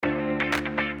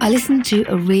I listened to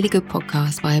a really good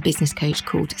podcast by a business coach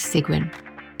called Sigrun.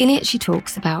 In it, she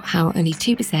talks about how only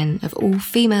 2% of all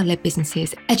female-led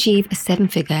businesses achieve a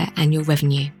 7-figure annual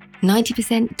revenue.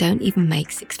 90% don't even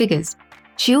make 6 figures.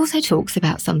 She also talks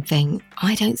about something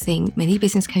I don't think many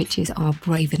business coaches are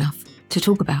brave enough to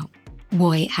talk about: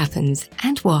 why it happens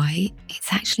and why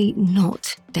it's actually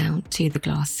not down to the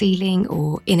glass ceiling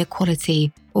or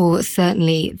inequality, or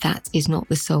certainly that is not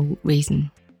the sole reason.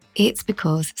 It's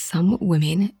because some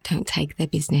women don't take their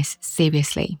business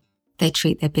seriously. They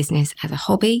treat their business as a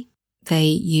hobby, they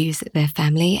use their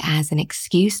family as an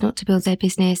excuse not to build their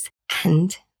business,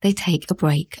 and they take a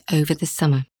break over the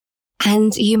summer.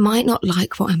 And you might not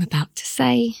like what I'm about to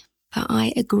say, but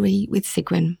I agree with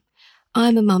Sigrun.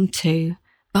 I'm a mum too,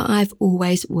 but I've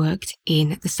always worked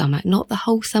in the summer. Not the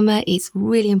whole summer. It's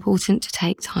really important to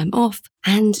take time off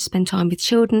and spend time with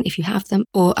children if you have them,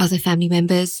 or other family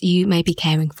members you may be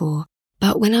caring for.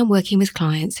 But when I'm working with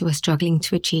clients who are struggling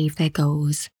to achieve their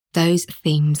goals, those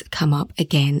themes come up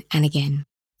again and again.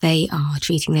 They are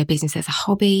treating their business as a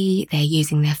hobby, they're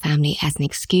using their family as an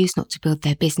excuse not to build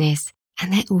their business,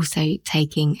 and they're also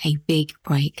taking a big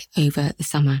break over the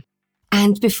summer.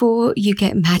 And before you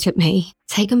get mad at me,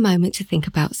 take a moment to think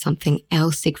about something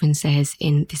else Sigrun says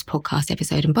in this podcast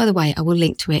episode. And by the way, I will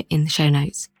link to it in the show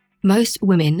notes. Most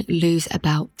women lose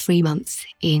about 3 months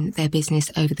in their business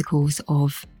over the course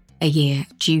of a year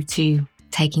due to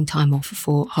taking time off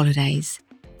for holidays.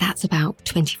 That's about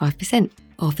 25%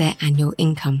 of their annual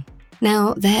income.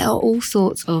 Now, there are all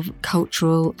sorts of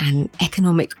cultural and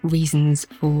economic reasons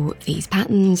for these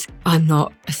patterns. I'm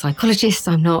not a psychologist,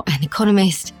 I'm not an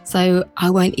economist, so I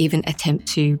won't even attempt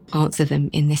to answer them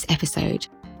in this episode.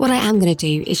 What I am going to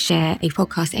do is share a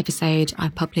podcast episode I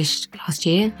published last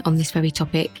year on this very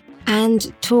topic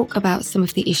and talk about some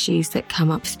of the issues that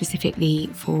come up specifically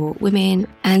for women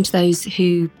and those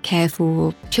who care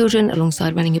for children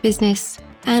alongside running a business,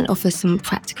 and offer some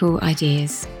practical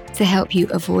ideas to help you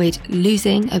avoid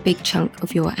losing a big chunk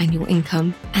of your annual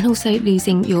income and also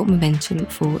losing your momentum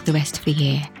for the rest of the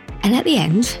year. And at the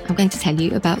end, I'm going to tell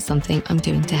you about something I'm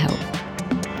doing to help.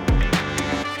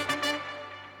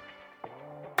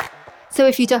 So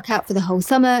if you duck out for the whole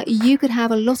summer, you could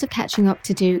have a lot of catching up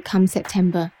to do come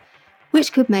September,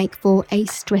 which could make for a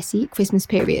stressy Christmas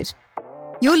period.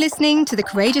 You're listening to the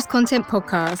Courageous Content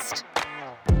Podcast.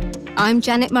 I'm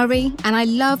Janet Murray, and I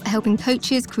love helping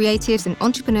coaches, creatives, and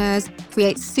entrepreneurs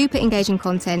create super engaging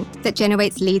content that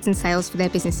generates leads and sales for their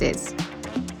businesses.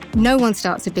 No one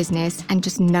starts a business and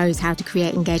just knows how to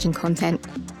create engaging content.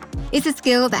 It's a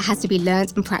skill that has to be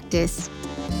learnt and practiced.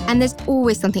 And there's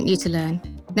always something new to learn,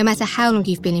 no matter how long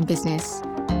you've been in business.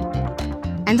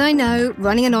 And I know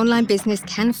running an online business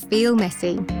can feel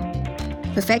messy.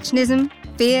 Perfectionism,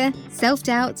 fear,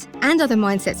 self-doubt, and other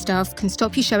mindset stuff can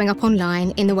stop you showing up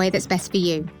online in the way that's best for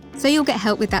you. So you'll get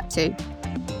help with that too.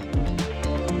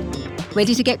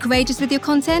 Ready to get courageous with your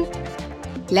content?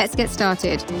 Let's get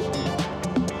started.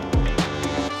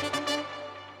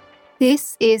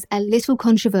 This is a little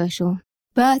controversial,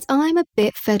 but I'm a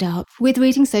bit fed up with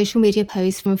reading social media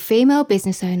posts from female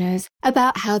business owners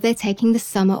about how they're taking the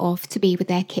summer off to be with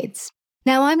their kids.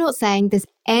 Now, I'm not saying there's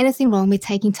anything wrong with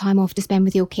taking time off to spend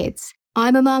with your kids.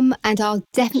 I'm a mum and I'll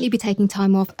definitely be taking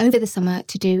time off over the summer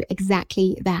to do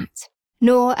exactly that.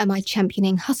 Nor am I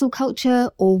championing hustle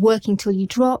culture or working till you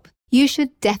drop. You should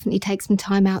definitely take some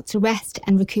time out to rest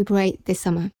and recuperate this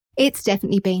summer. It's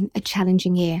definitely been a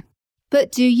challenging year.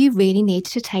 But do you really need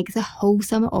to take the whole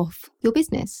summer off your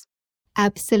business?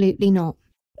 Absolutely not.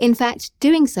 In fact,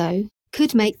 doing so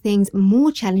could make things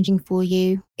more challenging for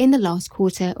you in the last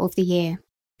quarter of the year.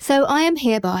 So I am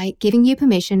hereby giving you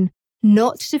permission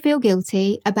not to feel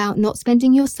guilty about not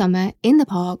spending your summer in the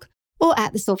park or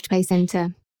at the soft play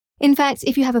centre. In fact,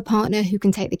 if you have a partner who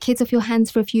can take the kids off your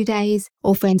hands for a few days,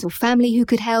 or friends or family who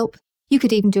could help, you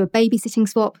could even do a babysitting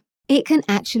swap, it can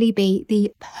actually be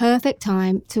the perfect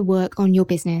time to work on your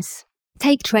business.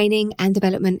 Take training and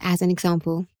development as an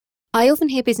example. I often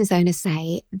hear business owners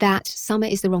say that summer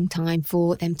is the wrong time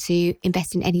for them to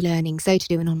invest in any learning, so to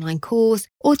do an online course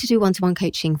or to do one-to-one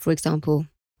coaching, for example.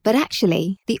 But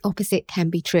actually, the opposite can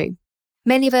be true.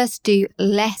 Many of us do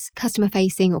less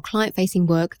customer-facing or client-facing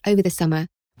work over the summer,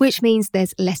 which means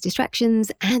there's less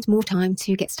distractions and more time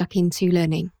to get stuck into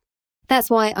learning. That's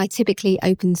why I typically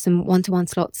open some one-to-one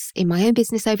slots in my own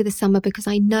business over the summer, because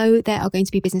I know there are going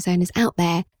to be business owners out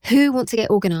there who want to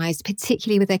get organised,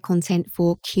 particularly with their content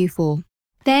for Q4.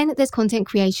 Then there's content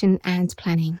creation and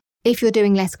planning. If you're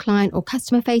doing less client or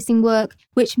customer-facing work,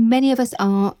 which many of us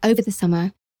are over the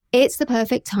summer, it's the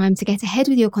perfect time to get ahead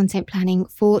with your content planning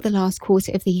for the last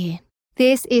quarter of the year.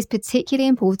 This is particularly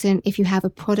important if you have a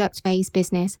product-based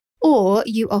business or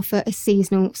you offer a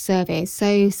seasonal service.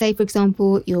 So say, for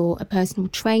example, you're a personal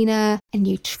trainer, a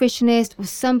nutritionist, or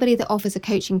somebody that offers a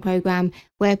coaching program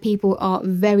where people are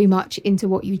very much into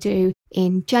what you do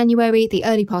in January, the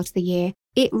early part of the year.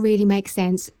 It really makes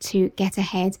sense to get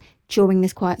ahead during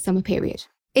this quiet summer period.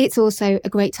 It's also a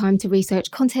great time to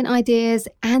research content ideas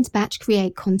and batch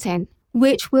create content,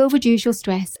 which will reduce your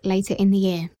stress later in the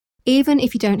year. Even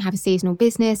if you don't have a seasonal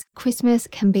business, Christmas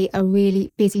can be a really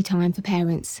busy time for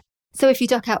parents. So if you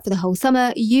duck out for the whole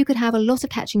summer, you could have a lot of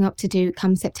catching up to do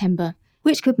come September,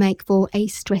 which could make for a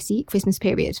stressy Christmas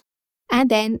period. And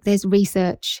then there's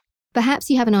research. Perhaps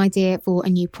you have an idea for a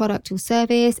new product or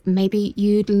service. Maybe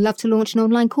you'd love to launch an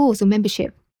online course or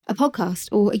membership, a podcast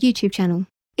or a YouTube channel.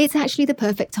 It's actually the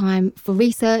perfect time for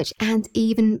research and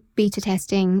even beta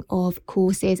testing of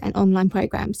courses and online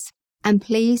programs. And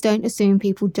please don't assume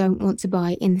people don't want to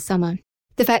buy in the summer.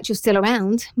 The fact you're still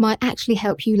around might actually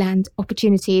help you land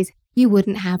opportunities you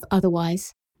wouldn't have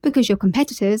otherwise, because your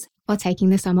competitors are taking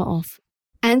the summer off.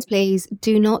 And please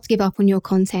do not give up on your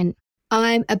content.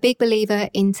 I'm a big believer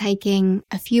in taking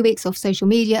a few weeks off social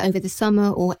media over the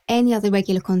summer or any other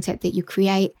regular content that you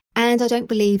create, and I don't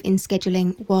believe in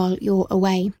scheduling while you're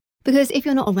away. Because if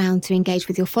you're not around to engage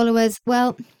with your followers,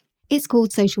 well, it's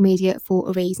called social media for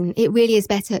a reason. It really is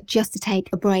better just to take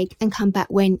a break and come back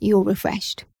when you're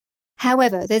refreshed.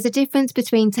 However, there's a difference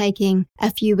between taking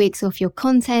a few weeks off your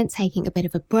content, taking a bit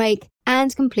of a break,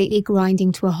 and completely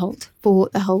grinding to a halt for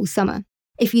the whole summer.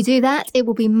 If you do that, it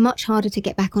will be much harder to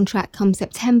get back on track come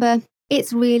September.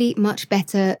 It's really much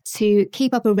better to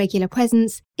keep up a regular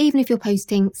presence, even if you're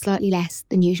posting slightly less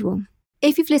than usual.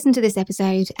 If you've listened to this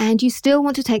episode and you still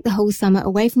want to take the whole summer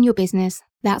away from your business,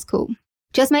 that's cool.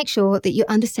 Just make sure that you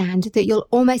understand that you'll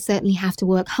almost certainly have to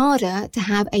work harder to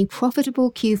have a profitable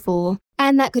Q4,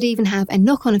 and that could even have a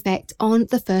knock-on effect on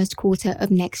the first quarter of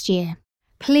next year.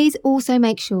 Please also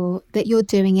make sure that you're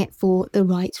doing it for the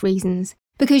right reasons,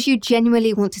 because you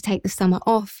genuinely want to take the summer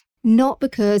off, not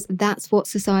because that's what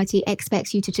society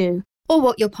expects you to do, or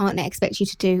what your partner expects you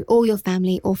to do, or your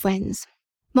family or friends.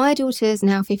 My daughter's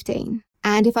now 15,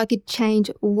 and if I could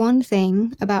change one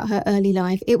thing about her early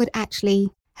life, it would actually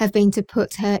have been to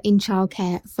put her in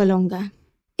childcare for longer.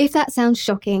 If that sounds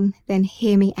shocking, then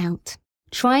hear me out.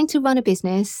 Trying to run a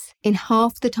business in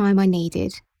half the time I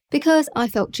needed, because I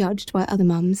felt judged by other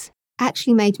mums,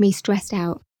 actually made me stressed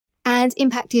out and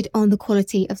impacted on the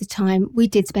quality of the time we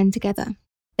did spend together.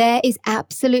 There is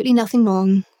absolutely nothing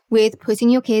wrong with putting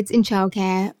your kids in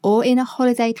childcare or in a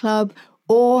holiday club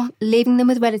or leaving them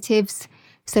with relatives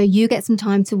so you get some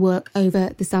time to work over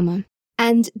the summer.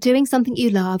 And doing something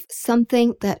you love,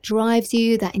 something that drives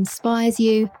you, that inspires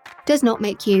you, does not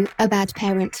make you a bad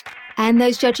parent. And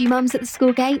those judgy mums at the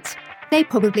school gate, they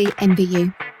probably envy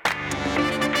you.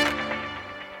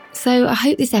 So I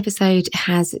hope this episode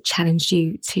has challenged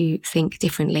you to think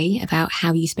differently about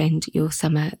how you spend your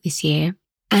summer this year.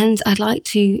 And I'd like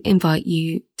to invite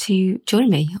you to join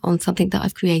me on something that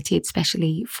I've created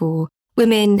specially for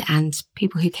women and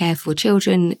people who care for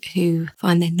children who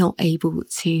find they're not able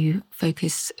to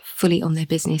focus fully on their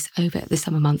business over the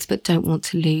summer months, but don't want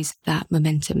to lose that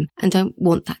momentum and don't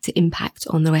want that to impact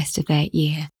on the rest of their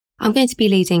year. I'm going to be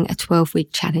leading a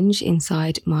 12-week challenge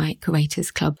inside my Curators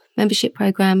Club membership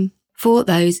program for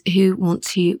those who want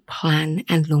to plan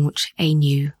and launch a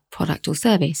new product or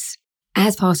service.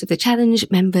 As part of the challenge,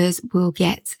 members will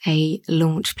get a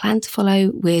launch plan to follow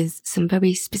with some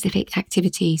very specific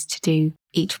activities to do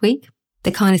each week.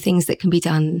 The kind of things that can be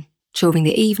done during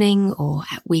the evening or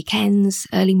at weekends,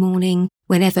 early morning,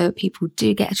 whenever people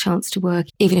do get a chance to work,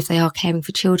 even if they are caring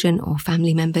for children or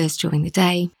family members during the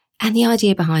day. And the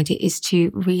idea behind it is to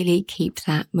really keep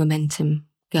that momentum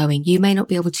going. You may not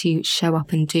be able to show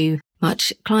up and do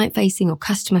much client-facing or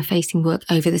customer-facing work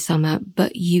over the summer,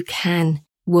 but you can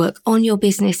work on your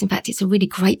business. In fact, it's a really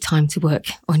great time to work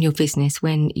on your business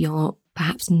when you're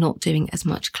perhaps not doing as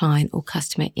much client or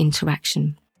customer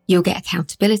interaction. You'll get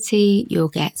accountability, you'll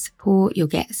get support, you'll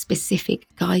get specific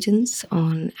guidance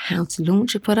on how to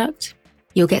launch a product.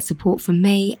 You'll get support from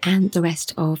me and the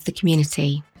rest of the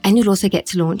community. And you'll also get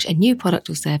to launch a new product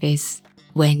or service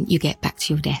when you get back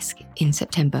to your desk in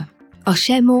September. I'll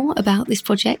share more about this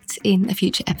project in a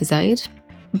future episode.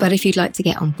 But if you'd like to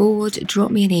get on board, drop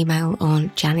me an email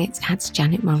on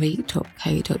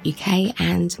janet@janetmurray.co.uk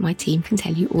and my team can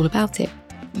tell you all about it.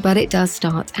 But it does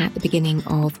start at the beginning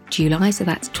of July, so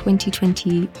that's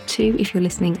 2022 if you're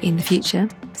listening in the future.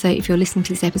 So if you're listening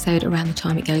to this episode around the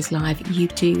time it goes live, you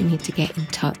do need to get in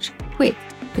touch quick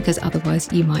because otherwise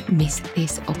you might miss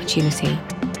this opportunity.